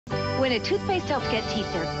When a toothpaste helps get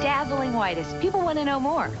teeth their dazzling whitest, people want to know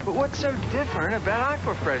more. But what's so different about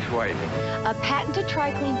Aquafresh Whitening? A patented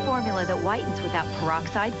tri-clean formula that whitens without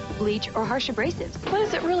peroxide, bleach, or harsh abrasives. What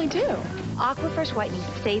does it really do? Aquafresh Whitening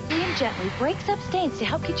safely and gently breaks up stains to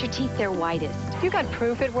help get your teeth their whitest. You got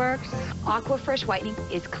proof it works? Aquafresh Whitening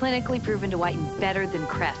is clinically proven to whiten better than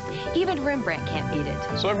Crest. Even Rembrandt can't beat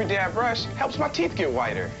it. So every day I brush helps my teeth get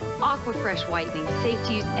whiter. Aquafresh Whitening, safe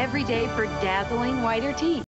to use every day for dazzling whiter teeth.